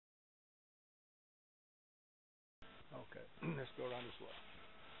Okay, let's go around this way.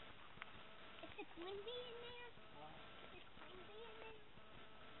 Is the queen bee in there? Is the queen bee in there?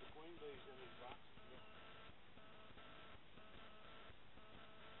 The queen bee's in these boxes, yeah.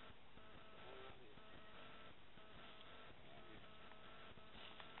 All right here. Right here.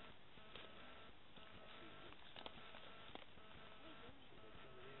 I see bees. See, they're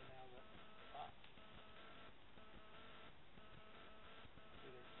coming in and out of that box.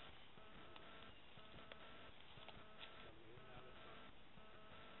 See there? Coming in and out of that box.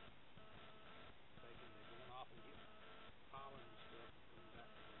 They're going off and getting pollen and stuff and coming back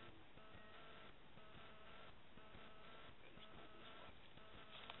to bring in there. Okay, let's go this way.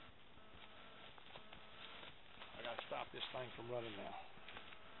 I gotta stop this thing from running now.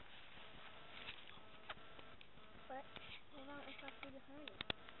 But they don't if I see the honey.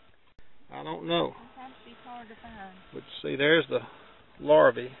 I don't know. Sometimes it's hard to find. But see, there's the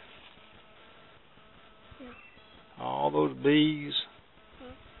larvae. Yeah. All those bees. See,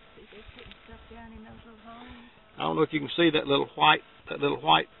 they're putting stuff down in those little holes. I don't know if you can see that little white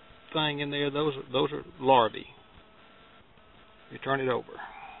thing in there. Those are larvae. You turn it over.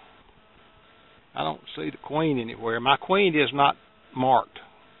 I don't see the queen anywhere. My queen is not marked.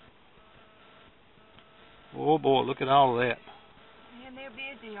 Oh boy, look at all of that. And they're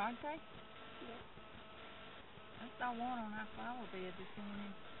busy, aren't they? Yeah. I saw one on our flower bed this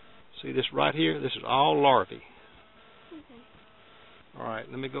morning. See this right here? This is all larvae. Mm-hmm. All right,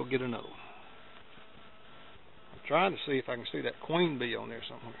 let me go get another one. I'm trying to see if I can see that queen bee on there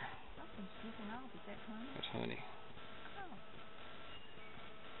somewhere. Something's slipping off. Is that honey? That's honey. Oh.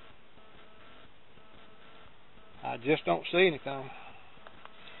 I just don't see anything.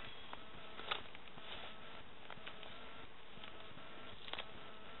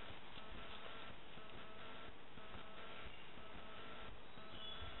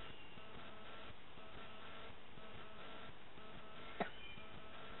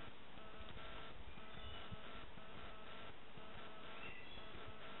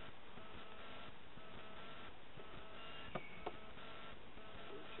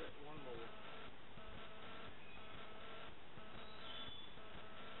 We'll check one more.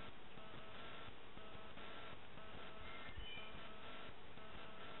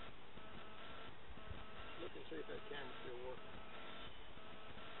 Look and see if that camera's still working.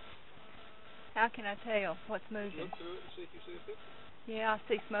 How can I tell what's moving? Look through it and see if you see a picture. Yeah, I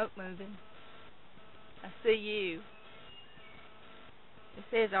see smoke moving. I see you. It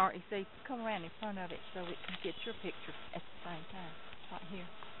says REC. Come around in front of it so it can get your picture at the same time. Right here.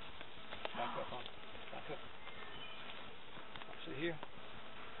 Back up on it. Back up. See here?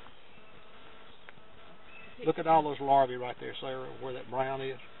 Look at all those larvae right there, Sarah, where that brown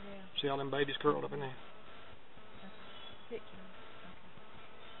is. Yeah. See all them babies curled up in there? Picture.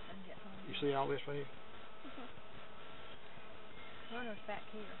 Okay. You see all this right here? Runner's back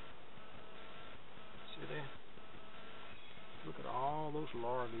here. See there? Look at all those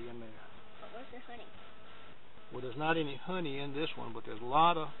larvae in there. But where's the honey? Well, there's not any honey in this one, but there's a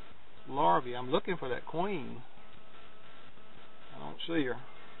lot of larvae. I'm looking for that queen. I don't see her.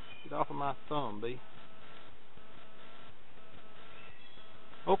 Get off of my thumb, bee.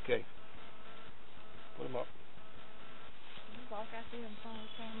 Okay. Put them up. You walk out there in front of the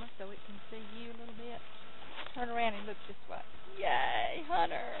camera so it can see you a little bit. Turn around and look this way. Yay,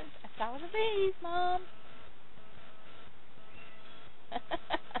 Hunter! That's all the bees, Mom.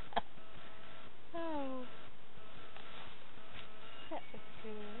 Oh, that was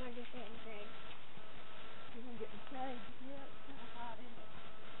cool. I'm gonna do something big. You gonna get in the shade? Yeah.